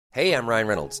Hey, I'm Ryan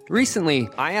Reynolds. Recently,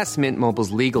 I asked Mint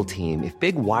Mobile's legal team if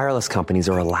big wireless companies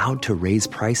are allowed to raise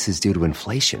prices due to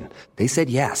inflation. They said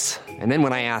yes. And then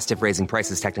when I asked if raising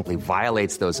prices technically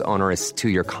violates those onerous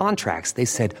two-year contracts, they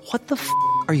said, "What the f***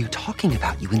 are you talking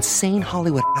about, you insane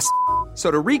Hollywood ass?" So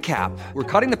to recap, we're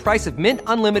cutting the price of Mint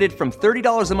Unlimited from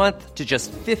 $30 a month to just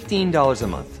 $15 a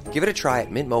month. Give it a try at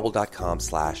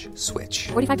mintmobile.com/switch.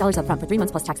 $45 up front for 3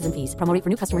 months plus taxes and fees. Promo rate for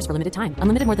new customers for limited time.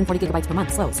 Unlimited more than 40 gigabytes per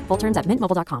month. Slows full terms at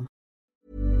mintmobile.com.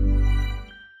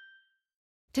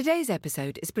 Today's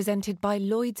episode is presented by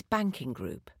Lloyds Banking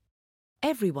Group.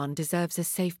 Everyone deserves a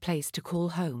safe place to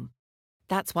call home.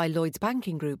 That's why Lloyds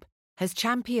Banking Group has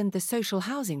championed the social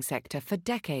housing sector for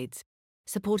decades,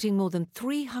 supporting more than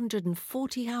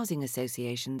 340 housing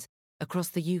associations across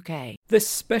the UK. This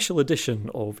special edition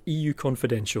of EU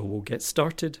Confidential will get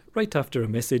started right after a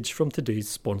message from today's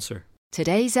sponsor.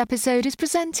 Today's episode is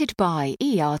presented by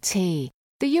ERT,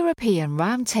 the European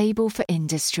Roundtable for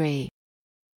Industry.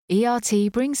 ERT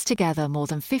brings together more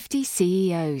than 50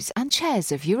 CEOs and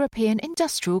chairs of European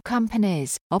industrial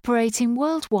companies operating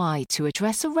worldwide to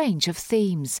address a range of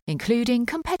themes, including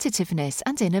competitiveness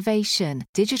and innovation,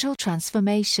 digital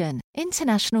transformation,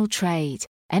 international trade,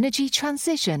 energy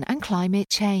transition and climate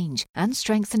change, and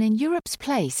strengthening Europe's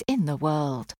place in the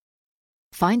world.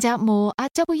 Find out more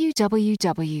at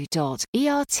www.ert.eu.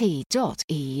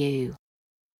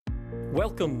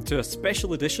 Welcome to a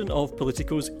special edition of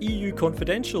Politico's EU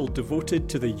Confidential devoted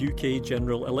to the UK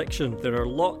general election. There are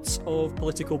lots of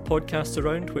political podcasts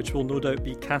around which will no doubt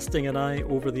be casting an eye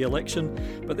over the election,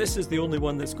 but this is the only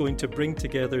one that's going to bring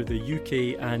together the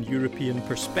UK and European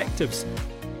perspectives.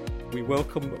 We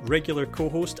welcome regular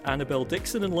co-host Annabelle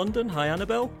Dixon in London. Hi,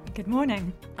 Annabelle. Good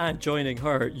morning. And joining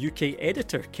her, UK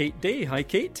editor Kate Day. Hi,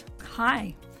 Kate.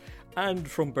 Hi. And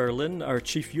from Berlin, our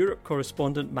chief Europe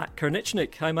correspondent Matt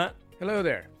Karnichnik. Hi, Matt. Hello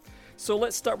there. So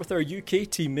let's start with our UK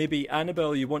team. Maybe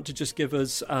Annabelle, you want to just give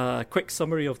us a quick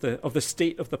summary of the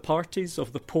state of the parties,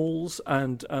 of the polls,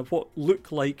 and what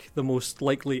look like the most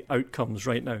likely outcomes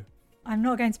right now. I'm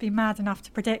not going to be mad enough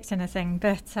to predict anything,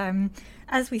 but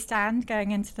as we stand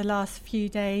going into the last few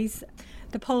days,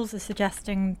 the polls are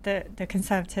suggesting that the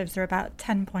Conservatives are about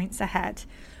 10 points ahead,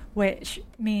 which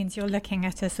means you're looking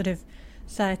at a sort of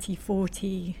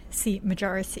 30-40 seat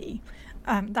majority.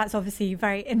 That's obviously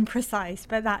very imprecise,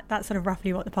 but that's sort of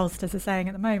roughly what the pollsters are saying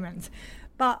at the moment.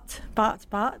 But,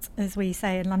 as we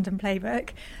say in London Playbook,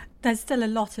 there's still a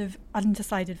lot of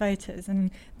undecided voters,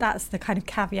 and that's the kind of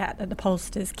caveat that the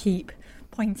pollsters keep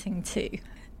pointing to.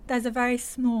 There's a very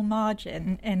small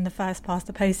margin in the first past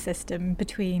the post system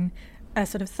between a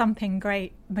sort of thumping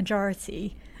great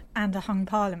majority and a hung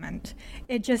parliament.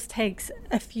 It just takes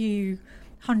a few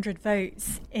hundred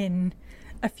votes in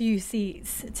a few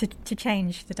seats to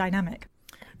change the dynamic.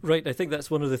 Right, I think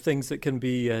that's one of the things that can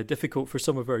be difficult for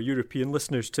some of our European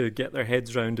listeners to get their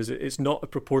heads around, is it's not a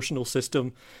proportional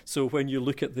system. So when you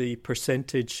look at the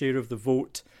percentage share of the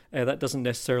vote, that doesn't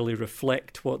necessarily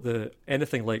reflect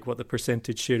anything like what the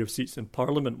percentage share of seats in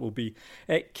Parliament will be.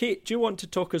 Kate, do you want to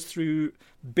talk us through,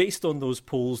 based on those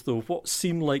polls though, what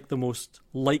seem like the most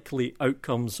likely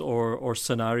outcomes or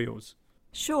scenarios?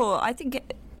 Sure, I think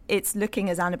it's looking,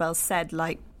 as Annabelle said,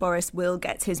 like Boris will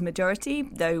get his majority,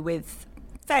 though with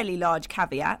fairly large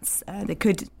caveats. There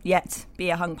could yet be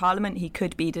a hung parliament. He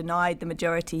could be denied the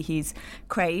majority he's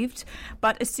craved.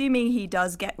 But assuming he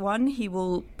does get one, he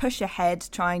will push ahead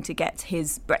trying to get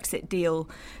his Brexit deal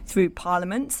through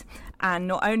Parliament. And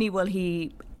not only will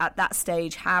he, at that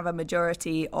stage, have a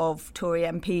majority of Tory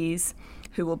MPs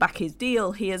who will back his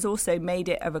deal, he has also made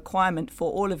it a requirement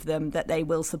for all of them that they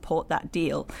will support that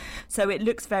deal. So it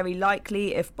looks very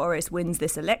likely if Boris wins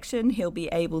this election, he'll be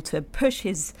able to push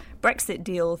his Brexit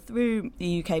deal through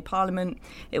the UK Parliament.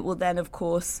 It will then, of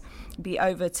course, be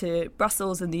over to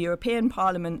Brussels and the European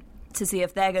Parliament to see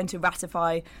if they're going to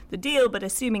ratify the deal. But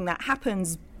assuming that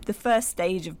happens, the first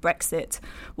stage of Brexit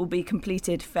will be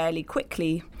completed fairly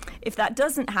quickly. If that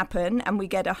doesn't happen and we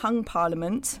get a hung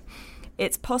Parliament,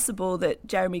 it's possible that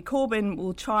Jeremy Corbyn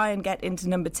will try and get into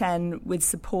number 10 with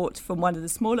support from one of the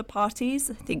smaller parties.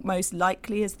 I think most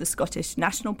likely is the Scottish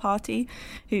National Party,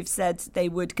 who've said they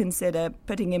would consider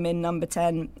putting him in number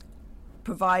 10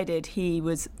 provided he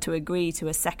was to agree to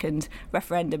a second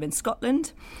referendum in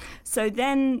Scotland. So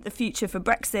then the future for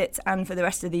Brexit and for the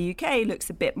rest of the UK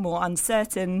looks a bit more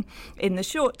uncertain. In the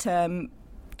short term,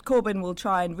 Corbyn will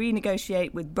try and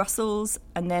renegotiate with Brussels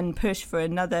and then push for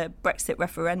another Brexit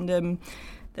referendum.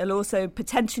 There'll also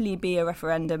potentially be a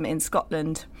referendum in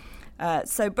Scotland.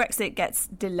 So Brexit gets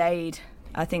delayed.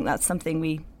 I think that's something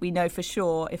we know for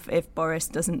sure if Boris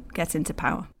doesn't get into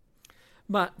power.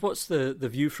 Matt, what's the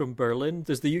view from Berlin?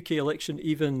 Does the UK election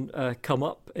even come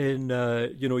up in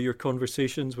your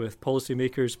conversations with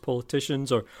policymakers,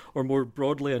 politicians, or more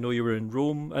broadly? I know you were in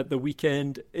Rome at the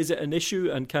weekend. Is it an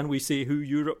issue, and can we say who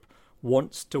Europe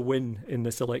wants to win in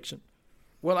this election?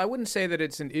 Well, I wouldn't say that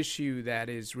it's an issue that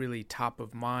is really top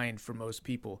of mind for most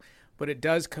people, but it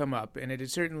does come up, and it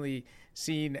is certainly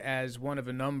seen as one of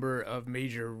a number of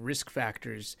major risk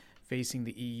factors facing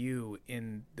the EU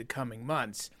in the coming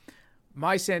months.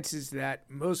 My sense is that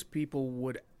most people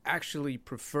would actually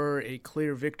prefer a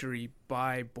clear victory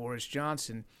by Boris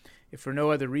Johnson, if for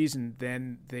no other reason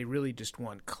than they really just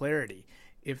want clarity.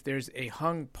 If there's a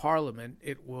hung parliament,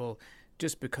 it will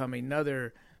just become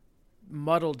another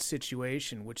muddled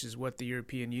situation, which is what the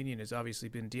European Union has obviously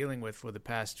been dealing with for the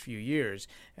past few years.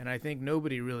 And I think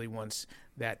nobody really wants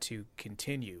that to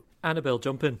continue. Annabelle,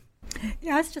 jump in.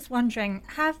 Yeah, I was just wondering,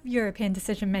 have European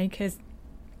decision makers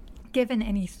given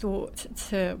any thought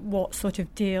to what sort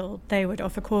of deal they would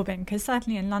offer Corbyn? Because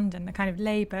certainly in London, the kind of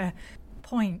Labour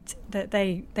point that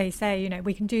they say,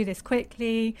 we can do this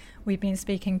quickly, we've been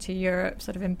speaking to Europe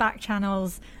sort of in back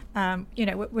channels,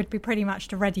 would be pretty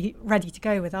much ready to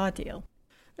go with our deal.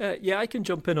 Yeah, I can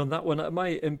jump in on that one.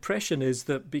 My impression is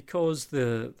that because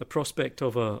the prospect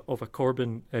of a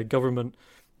Corbyn government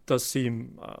does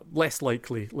seem less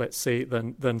likely, let's say,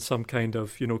 than some kind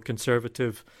of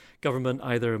conservative government,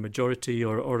 either a majority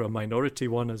or a minority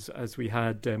one, as we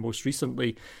had most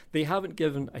recently. They haven't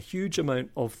given a huge amount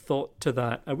of thought to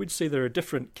that. I would say there are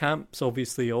different camps,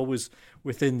 obviously, always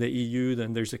within the EU.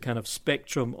 Then there's a kind of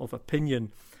spectrum of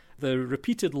opinion. The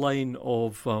repeated line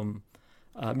of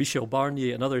Michel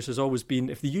Barnier and others has always been,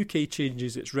 if the UK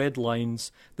changes its red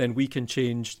lines, then we can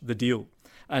change the deal.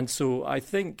 And so I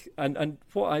think, and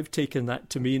what I've taken that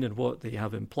to mean and what they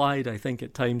have implied, I think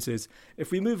at times is, if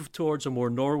we move towards a more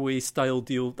Norway-style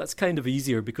deal, that's kind of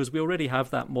easier because we already have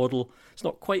that model. It's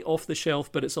not quite off the shelf,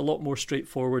 but it's a lot more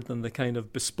straightforward than the kind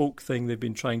of bespoke thing they've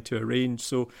been trying to arrange.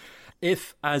 So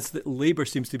if, as the Labour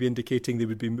seems to be indicating, they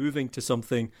would be moving to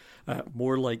something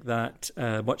more like that,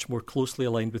 much more closely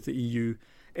aligned with the EU,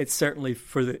 it's certainly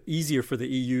easier for the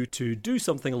EU to do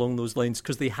something along those lines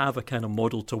because they have a kind of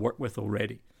model to work with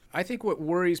already. I think what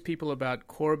worries people about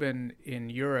Corbyn in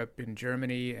Europe, in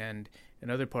Germany and in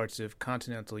other parts of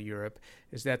continental Europe,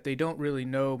 is that they don't really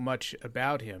know much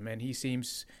about him. And he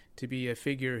seems to be a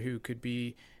figure who could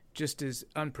be just as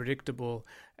unpredictable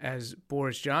as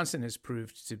Boris Johnson has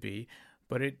proved to be.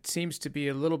 But it seems to be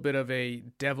a little bit of a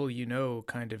devil-you-know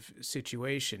kind of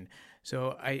situation.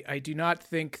 So I do not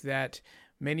think that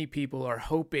many people are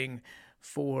hoping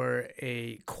for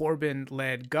a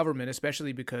Corbyn-led government,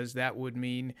 especially because that would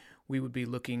mean we would be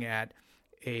looking at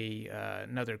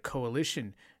another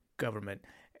coalition government.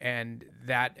 And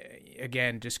that,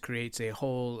 again, just creates a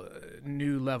whole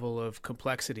new level of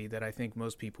complexity that I think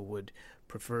most people would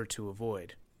prefer to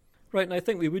avoid. Right, and I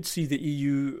think we would see the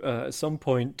EU at some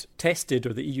point tested,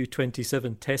 or the EU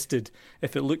 27 tested,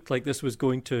 if it looked like this was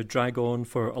going to drag on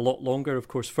for a lot longer. Of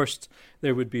course, first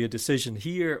there would be a decision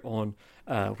here on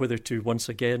whether to once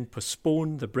again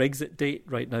postpone the Brexit date.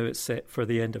 Right now it's set for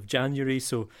the end of January.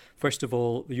 So first of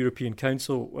all, the European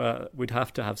Council would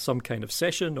have to have some kind of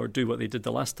session or do what they did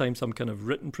the last time, some kind of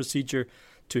written procedure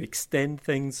to extend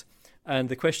things. And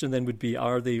the question then would be,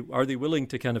 are they willing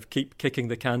to kind of keep kicking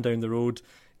the can down the road,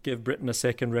 give Britain a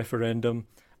second referendum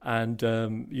and,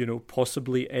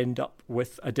 possibly end up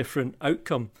with a different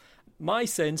outcome? My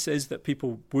sense is that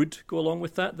people would go along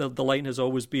with that. The line has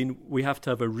always been, we have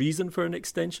to have a reason for an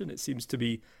extension. It seems to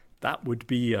be that would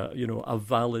be a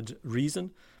valid reason.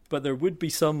 But there would be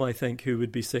some, I think, who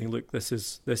would be saying, look, this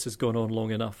has gone on long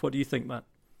enough. What do you think, Matt?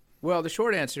 Well, the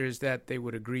short answer is that they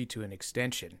would agree to an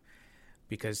extension,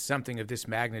 because something of this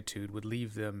magnitude would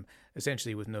leave them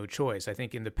essentially with no choice. I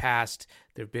think in the past,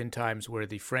 there have been times where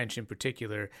the French in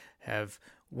particular have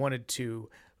wanted to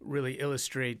really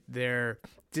illustrate their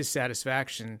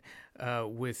dissatisfaction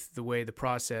with the way the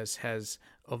process has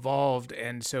evolved,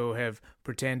 and so have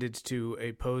pretended to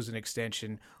oppose an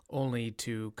extension only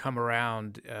to come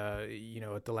around,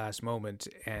 at the last moment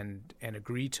and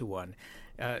agree to one.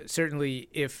 Certainly,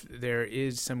 if there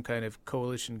is some kind of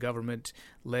coalition government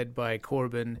led by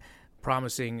Corbyn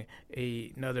promising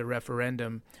another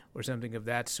referendum or something of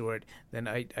that sort, then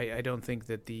I don't think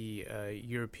that the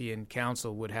European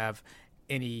Council would have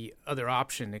any other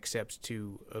option except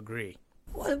to agree.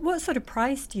 What sort of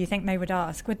price do you think they would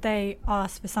ask? Would they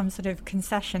ask for some sort of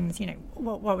concessions?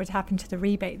 What would happen to the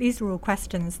rebate? These are all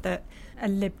questions that a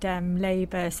Lib Dem,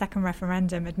 Labour, second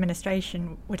referendum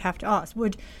administration would have to ask.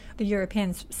 Would the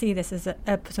Europeans see this as a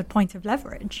sort of point of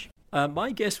leverage?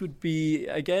 My guess would be,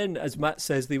 again, as Matt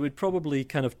says, they would probably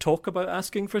kind of talk about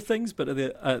asking for things, but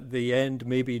at the end,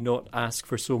 maybe not ask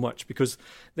for so much, because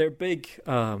their big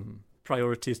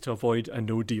priority is to avoid a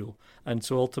no deal. And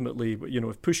so ultimately,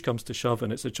 if push comes to shove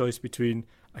and it's a choice between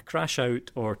a crash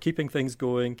out or keeping things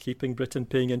going, keeping Britain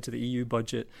paying into the EU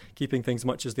budget, keeping things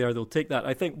much as they are, they'll take that.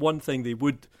 I think one thing they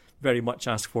would very much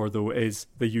ask for, though, is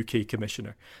the UK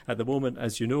Commissioner. At the moment,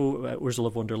 as you know, Ursula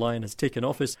von der Leyen has taken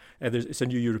office. It's a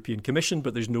new European Commission,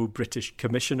 but there's no British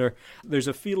Commissioner. There's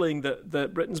a feeling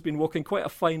that Britain's been walking quite a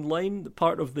fine line.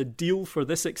 Part of the deal for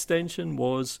this extension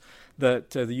was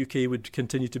that the UK would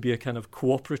continue to be a kind of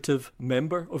cooperative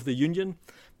member of the Union.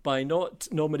 By not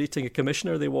nominating a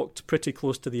commissioner, they walked pretty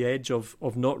close to the edge of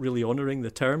not really honouring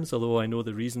the terms, although I know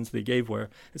the reasons they gave were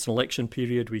it's an election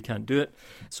period, we can't do it.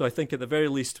 So I think at the very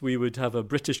least we would have a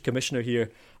British commissioner here.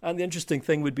 And the interesting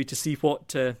thing would be to see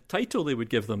what title they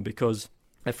would give them, because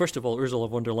first of all, Ursula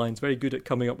von der Leyen's very good at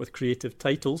coming up with creative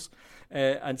titles.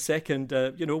 And second,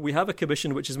 we have a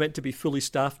commission which is meant to be fully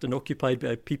staffed and occupied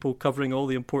by people covering all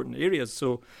the important areas.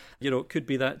 So, it could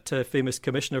be that famous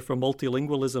commissioner for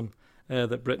multilingualism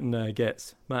that Britain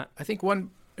gets. Matt? I think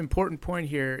one important point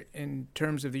here in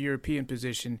terms of the European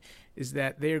position is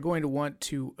that they are going to want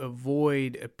to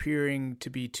avoid appearing to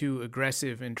be too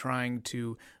aggressive in trying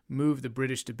to move the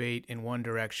British debate in one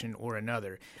direction or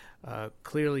another.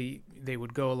 Clearly, they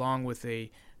would go along with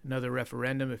another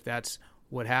referendum if that's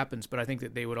what happens, but I think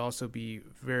that they would also be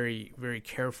very, very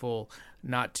careful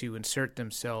not to insert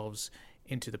themselves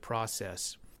into the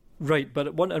process. Right,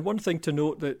 but one thing to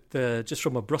note that just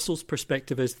from a Brussels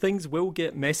perspective is things will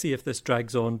get messy if this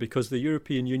drags on, because the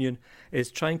European Union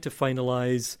is trying to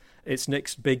finalise its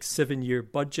next big 7-year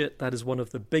budget. That is one of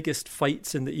the biggest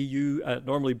fights in the EU.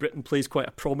 Normally Britain plays quite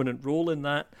a prominent role in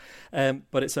that,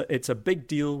 but it's a big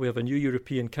deal. We have a new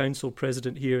European Council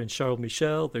president here in Charles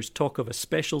Michel. There's talk of a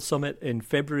special summit in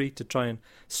February to try and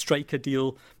strike a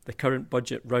deal. The current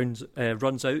budget runs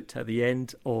out at the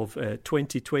end of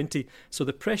 2020. So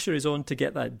the pressure is on to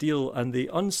get that deal, and the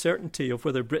uncertainty of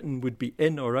whether Britain would be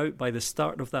in or out by the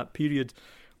start of that period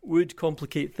would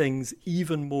complicate things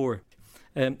even more.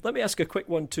 Let me ask a quick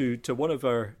one to one of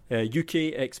our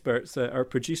UK experts. Our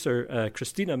producer,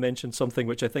 Christina, mentioned something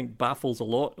which I think baffles a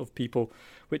lot of people,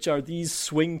 which are these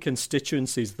swing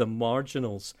constituencies, the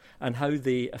marginals, and how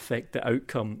they affect the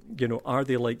outcome. Are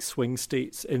they like swing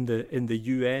states in the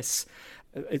US?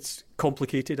 It's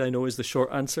complicated, I know, is the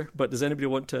short answer, but does anybody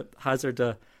want to hazard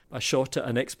a shot at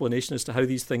an explanation as to how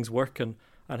these things work and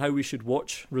how we should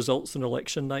watch results on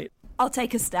election night? I'll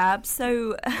take a stab.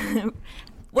 So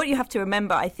what you have to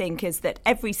remember, I think, is that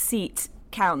every seat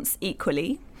counts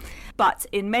equally. But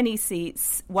in many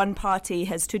seats, one party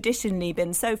has traditionally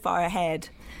been so far ahead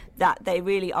that they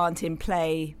really aren't in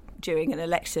play during an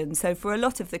election. So for a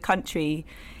lot of the country,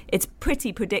 it's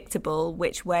pretty predictable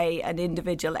which way an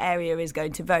individual area is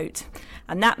going to vote.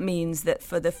 And that means that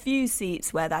for the few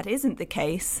seats where that isn't the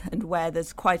case and where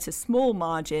there's quite a small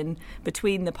margin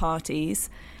between the parties,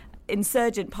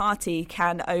 insurgent party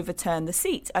can overturn the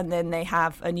seat and then they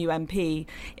have a new MP.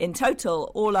 In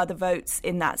total, all other votes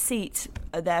in that seat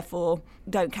therefore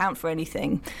don't count for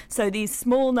anything. So these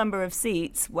small number of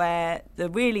seats where there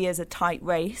really is a tight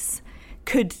race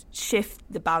could shift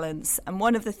the balance. And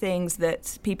one of the things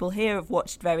that people here have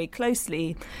watched very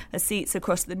closely are seats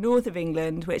across the north of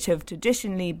England, which have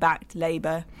traditionally backed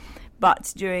Labour,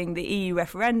 but during the EU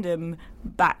referendum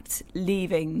backed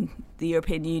leaving the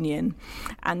European Union.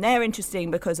 And they're interesting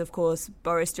because, of course,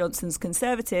 Boris Johnson's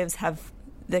Conservatives have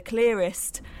the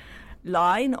clearest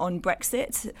line on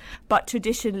Brexit, but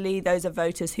traditionally those are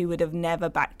voters who would have never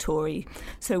backed Tory.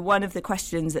 So one of the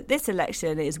questions at this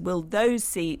election is, will those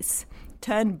seats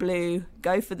turn blue,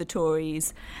 go for the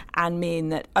Tories, and mean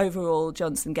that overall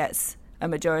Johnson gets a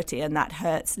majority, and that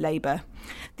hurts Labour?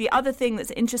 The other thing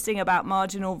that's interesting about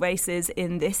marginal races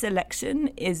in this election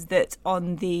is that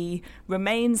on the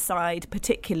Remain side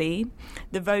particularly,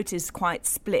 the vote is quite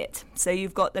split. So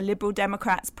you've got the Liberal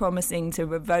Democrats promising to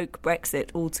revoke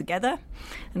Brexit altogether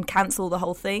and cancel the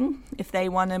whole thing if they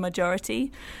won a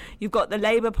majority. You've got the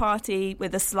Labour Party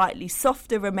with a slightly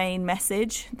softer Remain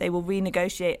message. They will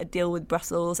renegotiate a deal with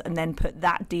Brussels and then put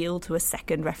that deal to a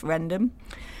second referendum.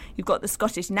 You've got the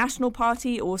Scottish National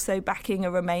Party also backing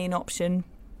a Remain option.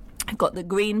 You've got the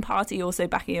Green Party also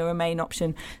backing a Remain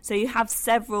option. So you have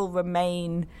several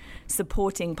Remain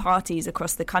supporting parties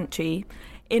across the country.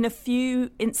 In a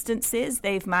few instances,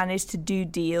 they've managed to do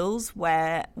deals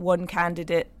where one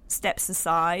candidate steps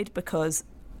aside because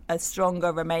a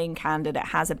stronger Remain candidate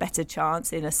has a better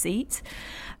chance in a seat.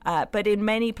 But in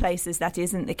many places that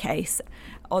isn't the case.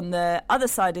 On the other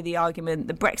side of the argument,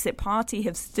 the Brexit Party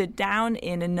have stood down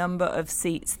in a number of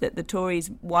seats that the Tories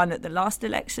won at the last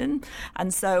election.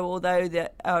 And so although there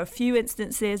are a few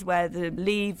instances where the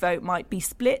Leave vote might be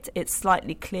split, it's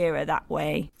slightly clearer that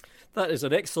way. That is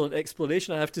an excellent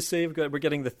explanation, I have to say. We're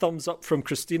getting the thumbs up from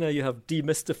Christina. You have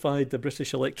demystified the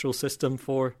British electoral system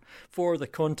for the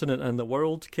continent and the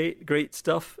world. Kate, great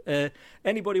stuff.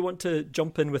 Anybody want to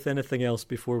jump in with anything else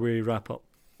before we wrap up?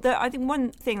 I think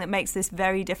one thing that makes this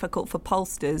very difficult for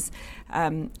pollsters,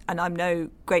 and I'm no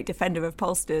great defender of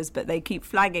pollsters, but they keep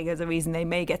flagging as a reason they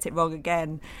may get it wrong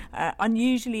again.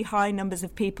 Unusually high numbers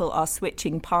of people are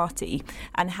switching party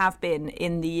and have been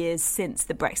in the years since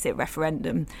the Brexit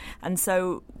referendum. And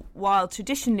so while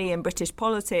traditionally in British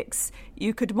politics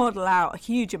you could model out a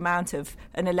huge amount of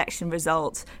an election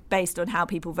result based on how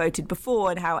people voted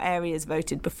before and how areas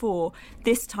voted before,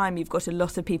 this time you've got a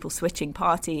lot of people switching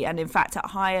party, and in fact at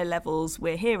higher levels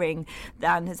we're hearing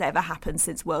than has ever happened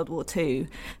since World War II.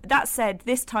 That said,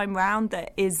 this time round there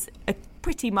is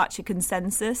pretty much a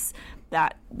consensus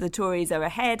that the Tories are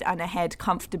ahead and ahead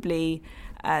comfortably.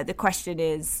 The question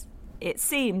is, it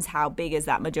seems, how big is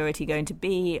that majority going to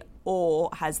be, or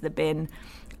has there been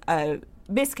a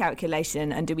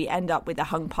miscalculation and do we end up with a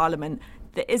hung parliament?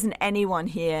 There isn't anyone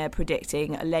here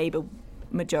predicting a Labour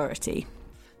majority.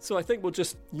 So I think we'll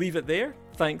just leave it there.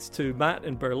 Thanks to Matt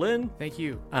in Berlin. Thank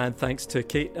you. And thanks to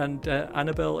Kate and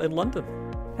Annabelle in London.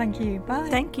 Thank you. Bye.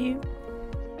 Thank you.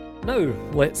 Now,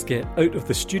 let's get out of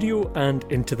the studio and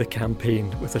into the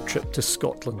campaign with a trip to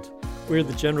Scotland, where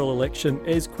the general election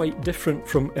is quite different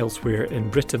from elsewhere in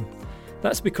Britain.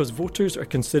 That's because voters are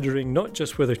considering not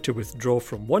just whether to withdraw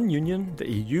from one union, the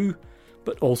EU,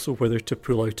 but also whether to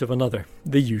pull out of another,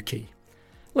 the UK.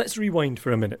 Let's rewind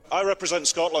for a minute. I represent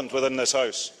Scotland within this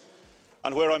House,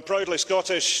 and where I'm proudly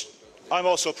Scottish, I'm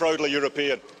also proudly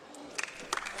European.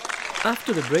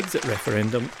 After the Brexit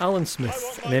referendum, Alan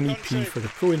Smith, an MEP for the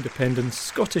pro-independence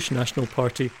Scottish National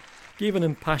Party, gave an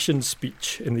impassioned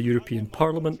speech in the European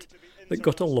Parliament that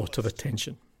got a lot of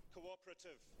attention.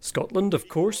 Scotland, of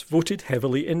course, voted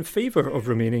heavily in favour of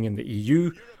remaining in the EU,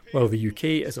 while the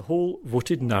UK as a whole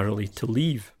voted narrowly to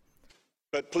leave.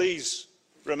 But please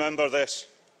remember this.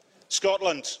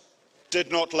 Scotland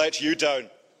did not let you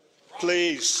down.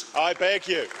 Please, I beg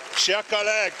you, chers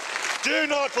collègues, do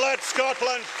not let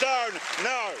Scotland down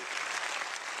now.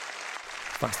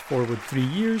 Fast forward 3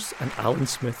 years and Alan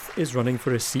Smith is running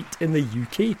for a seat in the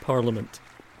UK Parliament,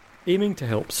 aiming to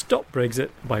help stop Brexit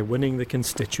by winning the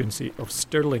constituency of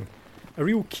Stirling, a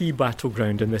real key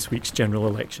battleground in this week's general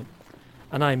election.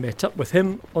 And I met up with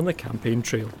him on the campaign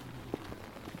trail.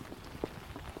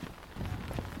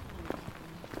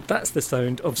 That's the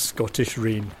sound of Scottish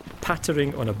rain,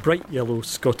 pattering on a bright yellow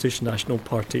Scottish National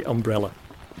Party umbrella.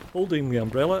 Holding the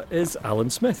umbrella is Alan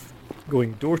Smith,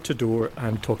 going door to door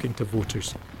and talking to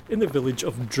voters in the village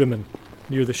of Drimmen,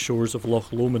 near the shores of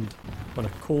Loch Lomond, on a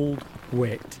cold,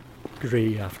 wet,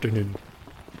 grey afternoon.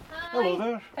 Hello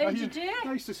there. How did you do?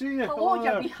 Nice to see you. Hello,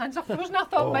 your wee hands are frozen. I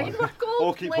thought mine were cold.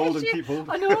 Oh, keep holding, keep holding.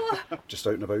 I know. Just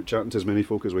out and about chatting to as many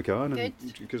folk as we can, Good.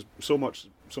 and because so much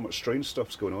strange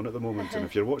stuff's going on at the moment, and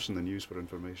if you're watching the news for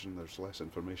information, there's less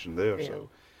information there, Yeah. so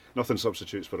nothing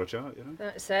substitutes for a chat, you know.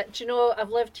 That's it. Do you know, I've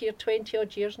lived here 20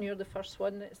 odd years and you're the first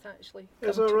one that's actually come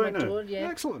Is that to right my now? door. Yeah.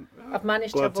 Excellent. I've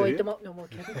managed Glad to to avoid hear. them up. No, more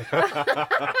kidding.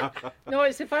 No,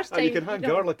 it's the first time. You can hang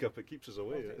garlic up, it keeps us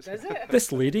away. Is it?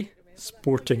 This lady,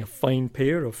 sporting a fine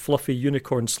pair of fluffy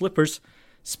unicorn slippers,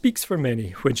 speaks for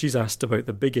many when she's asked about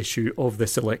the big issue of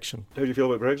this election. How do you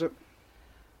feel about Brexit?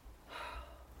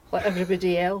 Like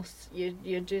everybody else, you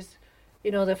just,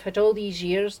 you know, they've had all these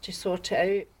years to sort it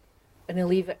out and they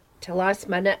leave it to last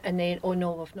minute and then, oh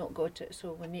no, we've not got it,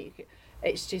 so we need to get,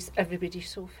 it's just everybody's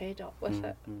so fed up with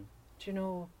it. Do you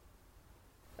know,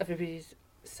 everybody's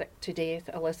sick to death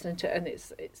of listening to it, and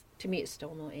it's to me it's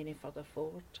still not any further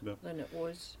forward than it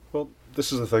was. Well,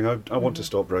 this is the thing, I want to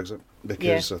stop Brexit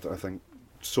because I think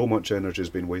so much energy has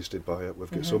been wasted by it.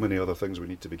 We've got so many other things we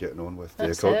need to be getting on with.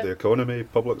 The economy,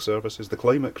 public services, the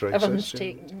climate crisis. Everyone's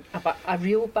taking a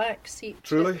real back seat.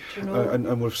 Truly, you know?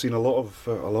 and we've seen a lot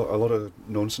of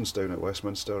nonsense down at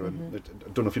Westminster. And I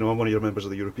don't know if you know, I'm one of your members of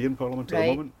the European Parliament at the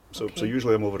moment. So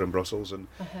usually I'm over in Brussels, and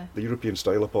the European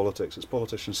style of politics is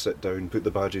politicians sit down, put the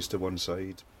badges to one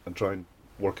side, and try and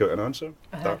work out an answer.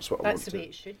 That's what I want That's to the way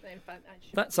it should. In fact,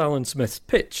 That's Alan Smith's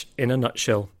pitch in a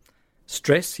nutshell.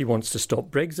 Stress he wants to stop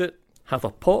Brexit, have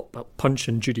a pop at Punch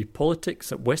and Judy politics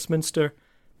at Westminster,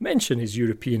 mention his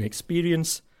European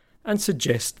experience, and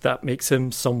suggest that makes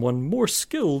him someone more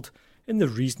skilled in the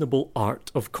reasonable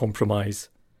art of compromise.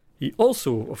 He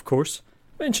also, of course,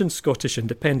 mentions Scottish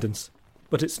independence,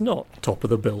 but it's not top of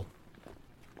the bill.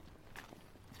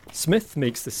 Smith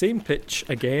makes the same pitch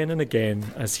again and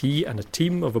again as he and a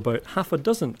team of about half a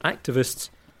dozen activists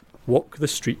walk the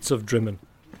streets of Drimmen,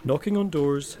 knocking on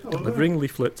doors, delivering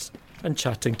leaflets and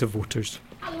chatting to voters.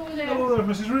 Hello there,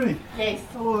 Mrs. Rooney. Yes.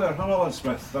 Hello there, I'm Alan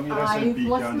Smith. I'm your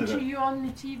SNP candidate. To you on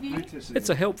the TV. It's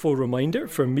a helpful reminder,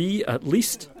 for me at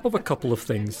least, of a couple of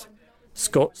things.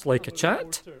 Scots like a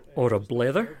chat, or a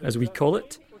blether as we call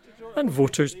it, and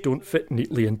voters don't fit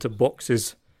neatly into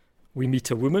boxes. We meet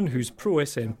a woman who's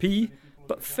pro-SNP,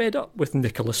 but fed up with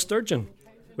Nicola Sturgeon,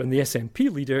 when the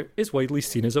SNP leader is widely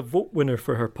seen as a vote winner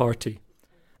for her party.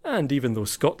 And even though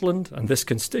Scotland and this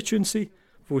constituency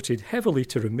voted heavily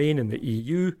to remain in the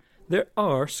EU, there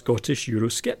are Scottish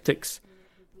Eurosceptics.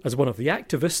 As one of the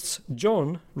activists,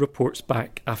 John reports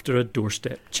back after a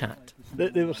doorstep chat.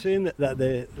 They were saying that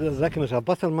they reckon there's a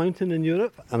butter mountain in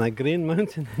Europe and a grain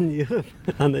mountain in Europe,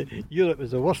 and that Europe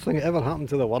is the worst thing that ever happened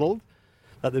to the world,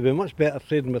 that they'd be much better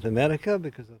trading with America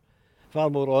because they're far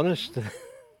more honest.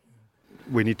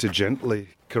 We need to gently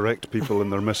correct people in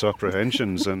their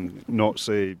misapprehensions and not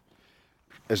say,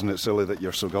 isn't it silly that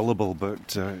you're so gullible,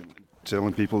 but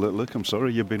telling people that, look, I'm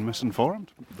sorry, you've been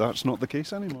misinformed. That's not the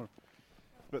case anymore.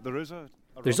 But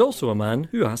there's also a man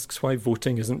who asks why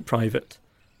voting isn't private.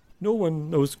 No one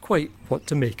knows quite what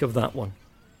to make of that one.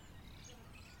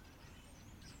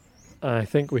 I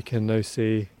think we can now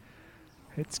say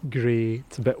it's grey,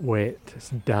 it's a bit wet,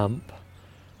 it's damp.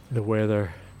 The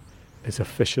weather is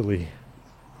officially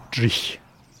dreich.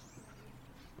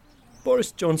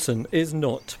 Boris Johnson is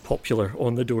not popular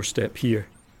on the doorstep here.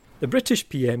 The British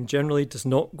PM generally does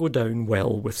not go down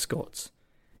well with Scots.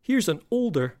 Here's an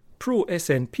older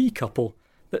pro-SNP couple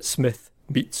that Smith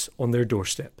meets on their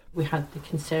doorstep. We had the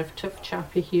Conservative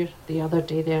chappie here the other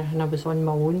day there, and I was on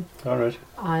my own. All right.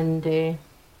 And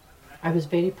I was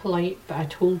very polite, but I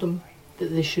told them that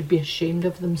they should be ashamed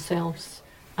of themselves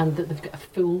and that they've got a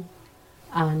fool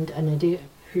and an idiot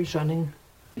who's running.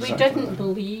 We didn't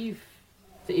believe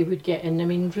that he would get in. I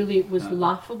mean, really, it was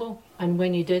laughable. And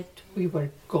when he did, we were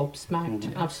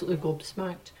gobsmacked, absolutely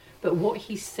gobsmacked. But what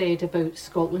he said about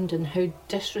Scotland and how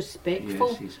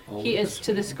disrespectful he is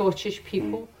to the Scottish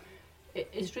people, it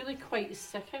is really quite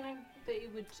sickening that he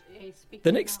would speak.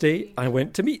 The next day, I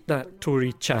went to meet that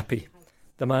Tory chappie,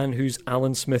 the man who's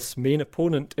Alan Smith's main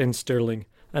opponent in Stirling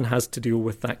and has to deal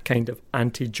with that kind of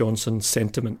anti-Johnson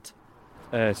sentiment.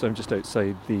 So I'm just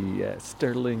outside the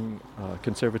Stirling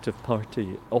Conservative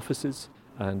Party offices,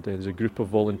 and there's a group of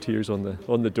volunteers on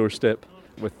the doorstep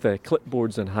with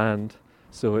clipboards in hand.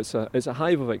 So it's a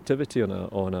hive of activity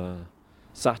on a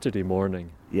Saturday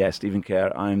morning. Yes, Stephen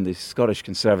Kerr. I'm the Scottish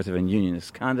Conservative and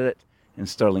Unionist candidate in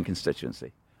Stirling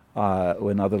constituency.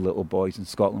 When other little boys in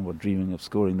Scotland were dreaming of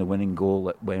scoring the winning goal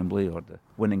at Wembley or the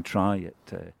winning try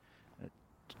at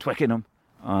Twickenham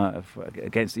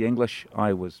against the English,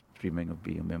 I was dreaming of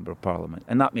being a Member of Parliament.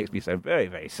 And that makes me sound very,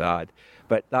 very sad,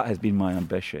 but that has been my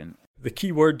ambition. The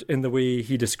key word in the way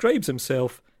he describes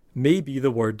himself may be the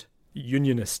word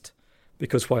unionist,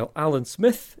 because while Alan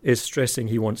Smith is stressing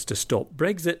he wants to stop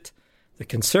Brexit, the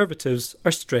Conservatives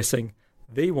are stressing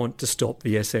they want to stop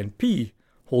the SNP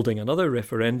holding another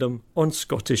referendum on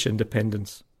Scottish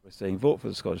independence. We're saying vote for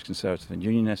the Scottish Conservative and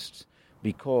Unionists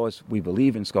because we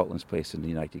believe in Scotland's place in the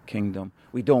United Kingdom.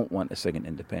 We don't want a second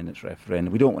independence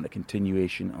referendum. We don't want a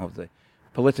continuation of the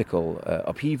political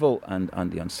upheaval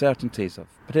and the uncertainties of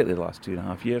particularly the last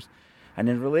 2.5 years. And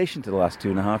in relation to the last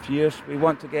 2.5 years, we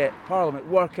want to get Parliament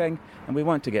working and we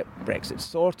want to get Brexit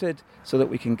sorted so that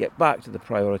we can get back to the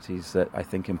priorities that I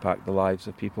think impact the lives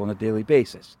of people on a daily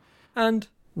basis. And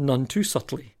none too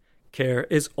subtly, Kerr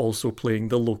is also playing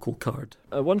the local card.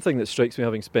 One thing that strikes me,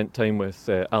 having spent time with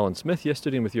Alan Smith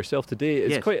yesterday and with yourself today,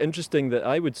 is quite interesting that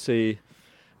I would say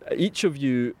each of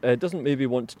you doesn't maybe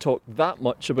want to talk that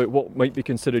much about what might be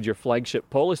considered your flagship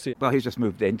policy. Well, he's just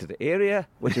moved into the area,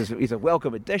 he's a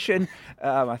welcome addition.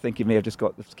 I think he may have just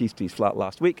got the keys to his flat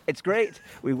last week. It's great.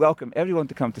 We welcome everyone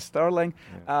to come to Stirling.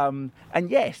 And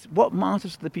yes, what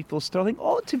matters to the people of Stirling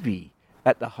ought to be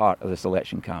at the heart of this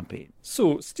election campaign.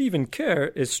 So Stephen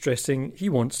Kerr is stressing he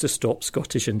wants to stop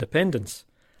Scottish independence,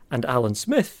 and Alan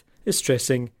Smith is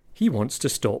stressing he wants to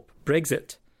stop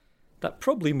Brexit. That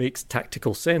probably makes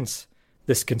tactical sense.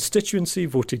 This constituency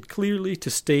voted clearly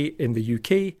to stay in the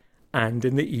UK and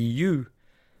in the EU.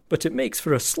 But it makes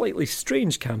for a slightly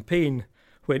strange campaign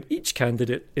when each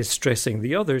candidate is stressing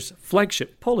the other's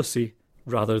flagship policy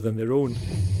rather than their own.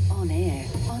 On air,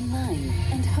 online,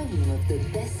 and home of the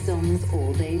best songs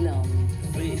all day long.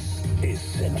 This is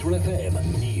Central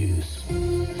FM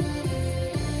News.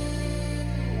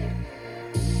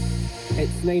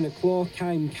 It's 9 o'clock.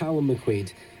 I'm Callum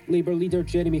McQuaid. Labour leader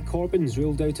Jeremy Corbyn's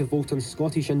ruled out a vote on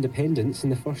Scottish independence in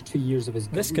the first 2 years of his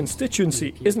government. This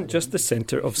constituency isn't just the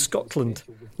centre of Scotland.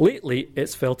 Lately,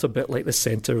 it's felt a bit like the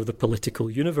centre of the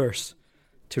political universe.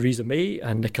 Theresa May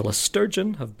and Nicola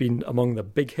Sturgeon have been among the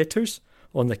big hitters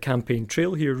on the campaign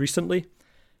trail here recently,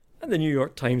 and the New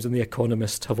York Times and The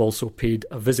Economist have also paid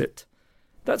a visit.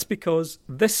 That's because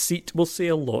this seat will say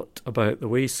a lot about the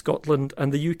way Scotland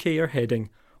and the UK are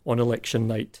heading on election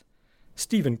night.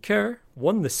 Stephen Kerr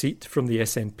won the seat from the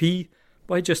SNP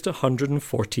by just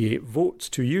 148 votes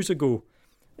 2 years ago.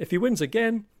 If he wins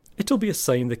again, it'll be a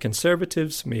sign the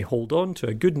Conservatives may hold on to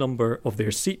a good number of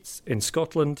their seats in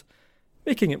Scotland,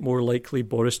 making it more likely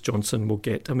Boris Johnson will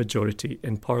get a majority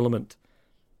in Parliament.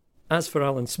 As for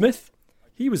Alan Smith,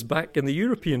 he was back in the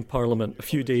European Parliament a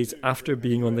few days after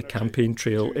being on the campaign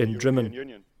trail in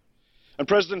Drimmen. And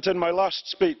President, in my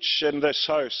last speech in this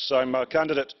House, I'm a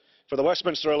candidate for the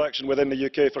Westminster election within the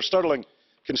UK for Stirling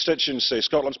constituency.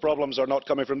 Scotland's problems are not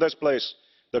coming from this place,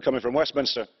 they're coming from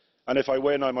Westminster. And if I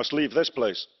win, I must leave this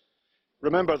place.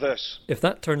 Remember this. If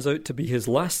that turns out to be his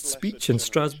last speech in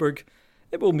Strasbourg,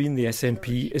 it will mean the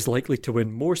SNP is likely to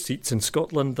win more seats in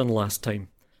Scotland than last time,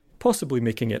 possibly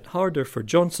making it harder for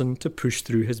Johnson to push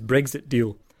through his Brexit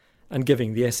deal, and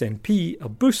giving the SNP a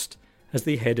boost as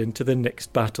they head into the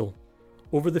next battle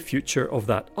over the future of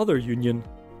that other union,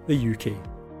 the UK.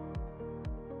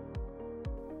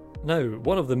 Now,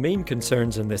 one of the main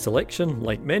concerns in this election,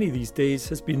 like many these days,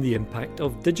 has been the impact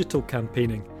of digital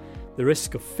campaigning, the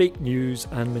risk of fake news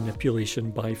and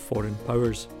manipulation by foreign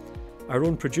powers. Our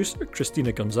own producer,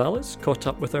 Christina Gonzalez, caught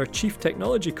up with our chief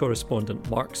technology correspondent,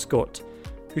 Mark Scott,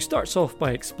 who starts off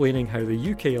by explaining how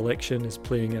the UK election is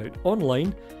playing out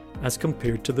online as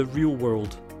compared to the real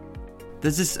world.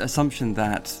 There's this assumption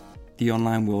that the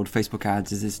online world, Facebook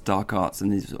ads, is this dark arts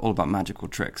and it's all about magical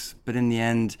tricks. But in the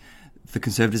end, the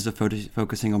Conservatives are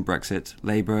focusing on Brexit,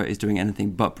 Labour is doing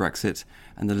anything but Brexit,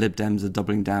 and the Lib Dems are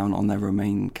doubling down on their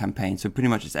Remain campaign. So pretty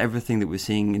much it's everything that we're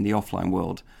seeing in the offline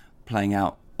world playing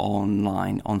out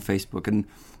online, on Facebook. And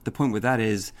the point with that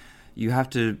is you have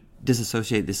to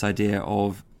disassociate this idea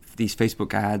of these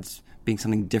Facebook ads being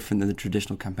something different than the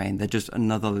traditional campaign. They're just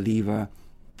another lever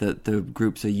that the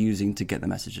groups are using to get the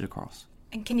message across.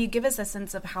 And can you give us a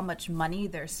sense of how much money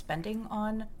they're spending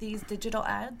on these digital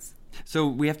ads? So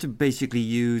we have to basically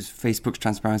use Facebook's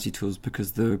transparency tools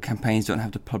because the campaigns don't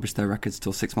have to publish their records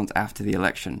till 6 months after the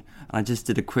election. And I just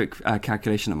did a quick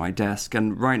calculation at my desk.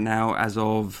 And right now, as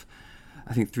of,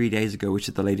 I think 3 days ago, which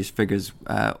is the latest figures,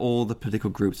 all the political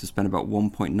groups have spent about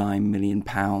 £1.9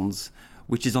 million,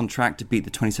 which is on track to beat the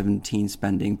 2017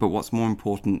 spending. But what's more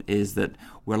important is that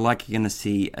we're likely going to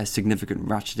see a significant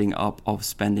ratcheting up of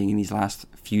spending in these last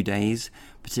few days,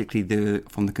 particularly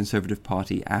from the Conservative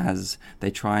Party, as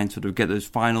they try and sort of get those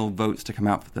final votes to come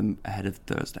out for them ahead of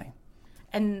Thursday.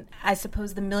 And I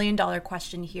suppose the million-dollar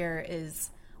question here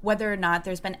is whether or not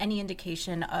there's been any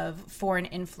indication of foreign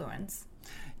influence.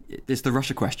 It's the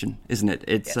Russia question, isn't it?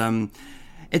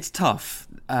 It's tough.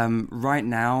 Right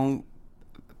now,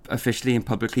 officially and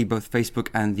publicly, both Facebook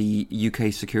and the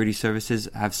UK security services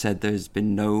have said there's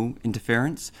been no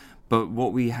interference. But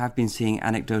what we have been seeing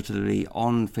anecdotally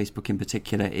on Facebook in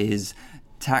particular is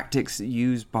tactics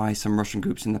used by some Russian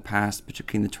groups in the past,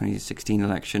 particularly in the 2016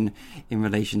 election, in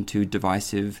relation to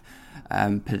divisive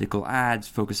political ads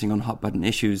focusing on hot-button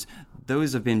issues.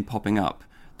 Those have been popping up.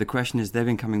 The question is, they've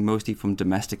been coming mostly from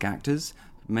domestic actors,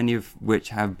 many of which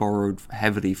have borrowed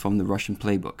heavily from the Russian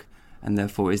playbook. And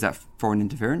therefore, is that foreign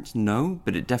interference? No,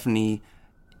 but it definitely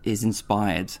is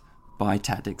inspired by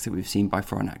tactics that we've seen by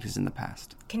foreign actors in the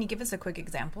past. Can you give us a quick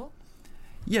example?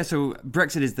 Yeah, so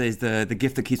Brexit is the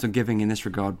gift that keeps on giving in this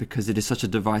regard because it is such a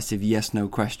divisive yes-no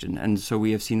question. And so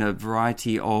we have seen a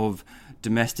variety of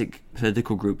domestic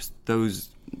political groups, those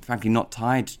frankly not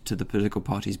tied to the political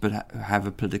parties but have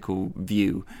a political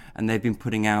view. And they've been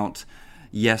putting out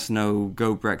yes, no,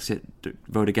 go Brexit,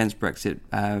 vote against Brexit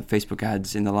Facebook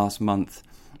ads in the last month.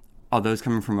 Are those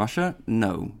coming from Russia?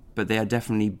 No, but they are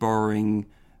definitely borrowing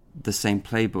the same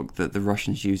playbook that the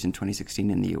Russians used in 2016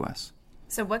 in the US.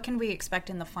 So what can we expect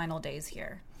in the final days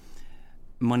here?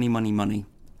 Money, money, money.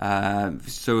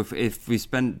 So if we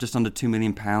spent just under £2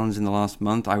 million in the last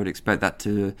month, I would expect that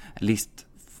to at least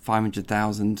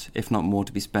 500,000, if not more,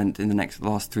 to be spent in the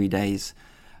last 3 days.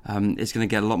 It's going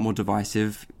to get a lot more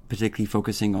divisive, particularly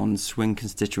focusing on swing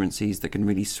constituencies that can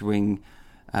really swing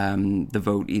the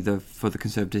vote either for the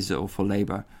Conservatives or for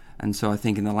Labour. And so I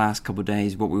think in the last couple of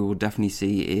days, what we will definitely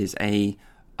see is a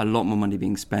lot more money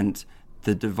being spent,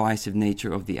 the divisive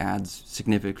nature of the ads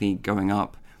significantly going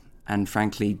up, and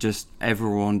frankly, just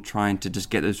everyone trying to just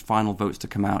get those final votes to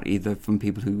come out, either from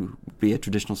people who would be a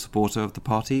traditional supporter of the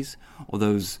parties, or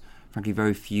those, frankly,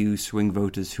 very few swing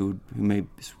voters who may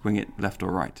swing it left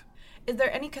or right. Is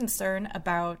there any concern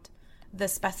about the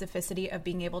specificity of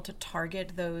being able to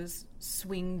target those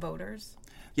swing voters?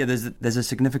 Yeah, there's a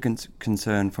significant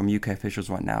concern from UK officials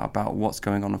right now about what's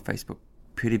going on Facebook,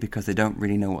 purely because they don't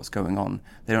really know what's going on.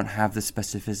 They don't have the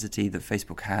specificity that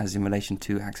Facebook has in relation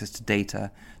to access to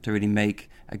data to really make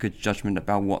a good judgment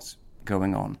about what's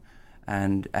going on.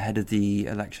 And ahead of the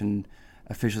election,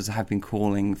 officials have been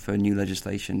calling for new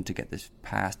legislation to get this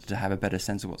passed, to have a better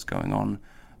sense of what's going on.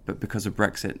 But because of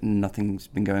Brexit, nothing's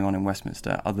been going on in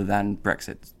Westminster other than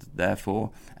Brexit.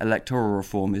 Therefore, electoral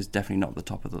reform is definitely not at the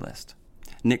top of the list.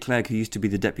 Nick Clegg, who used to be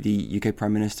the Deputy UK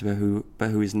Prime Minister, but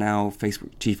who is now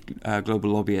Facebook Chief Global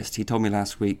Lobbyist, he told me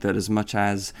last week that as much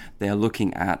as they are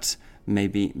looking at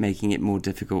maybe making it more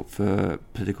difficult for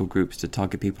political groups to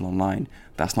target people online,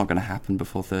 that's not going to happen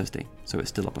before Thursday, so it's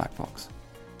still a black box.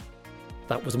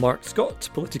 That was Mark Scott,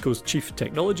 Politico's Chief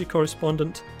Technology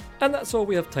Correspondent, and that's all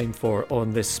we have time for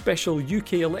on this special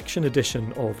UK election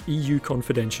edition of EU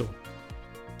Confidential.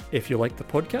 If you like the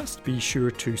podcast, be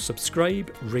sure to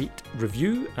subscribe, rate,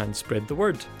 review, and spread the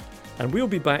word. And we'll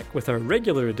be back with our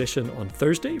regular edition on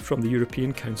Thursday from the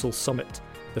European Council Summit,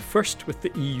 the first with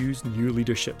the EU's new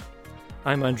leadership.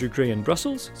 I'm Andrew Gray in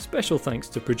Brussels. Special thanks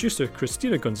to producer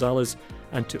Christina Gonzalez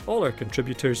and to all our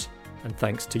contributors, and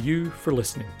thanks to you for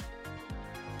listening.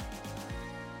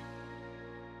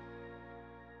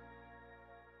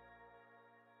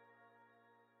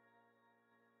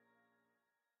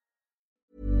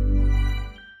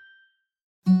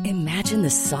 Imagine the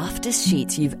softest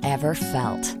sheets you've ever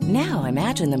felt. Now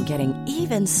imagine them getting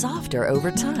even softer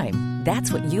over time.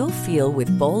 That's what you'll feel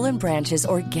with Boll & Branch's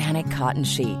organic cotton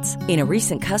sheets. In a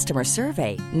recent customer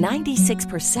survey,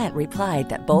 96% replied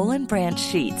that Boll & Branch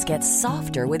sheets get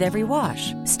softer with every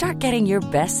wash. Start getting your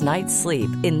best night's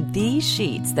sleep in these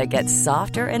sheets that get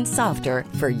softer and softer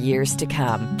for years to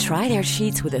come. Try their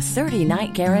sheets with a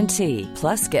 30-night guarantee.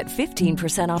 Plus, get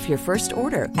 15% off your first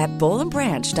order at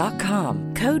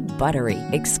bollandbranch.com. Code BUTTERY.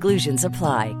 Exclusions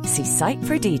apply. See site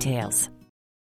for details.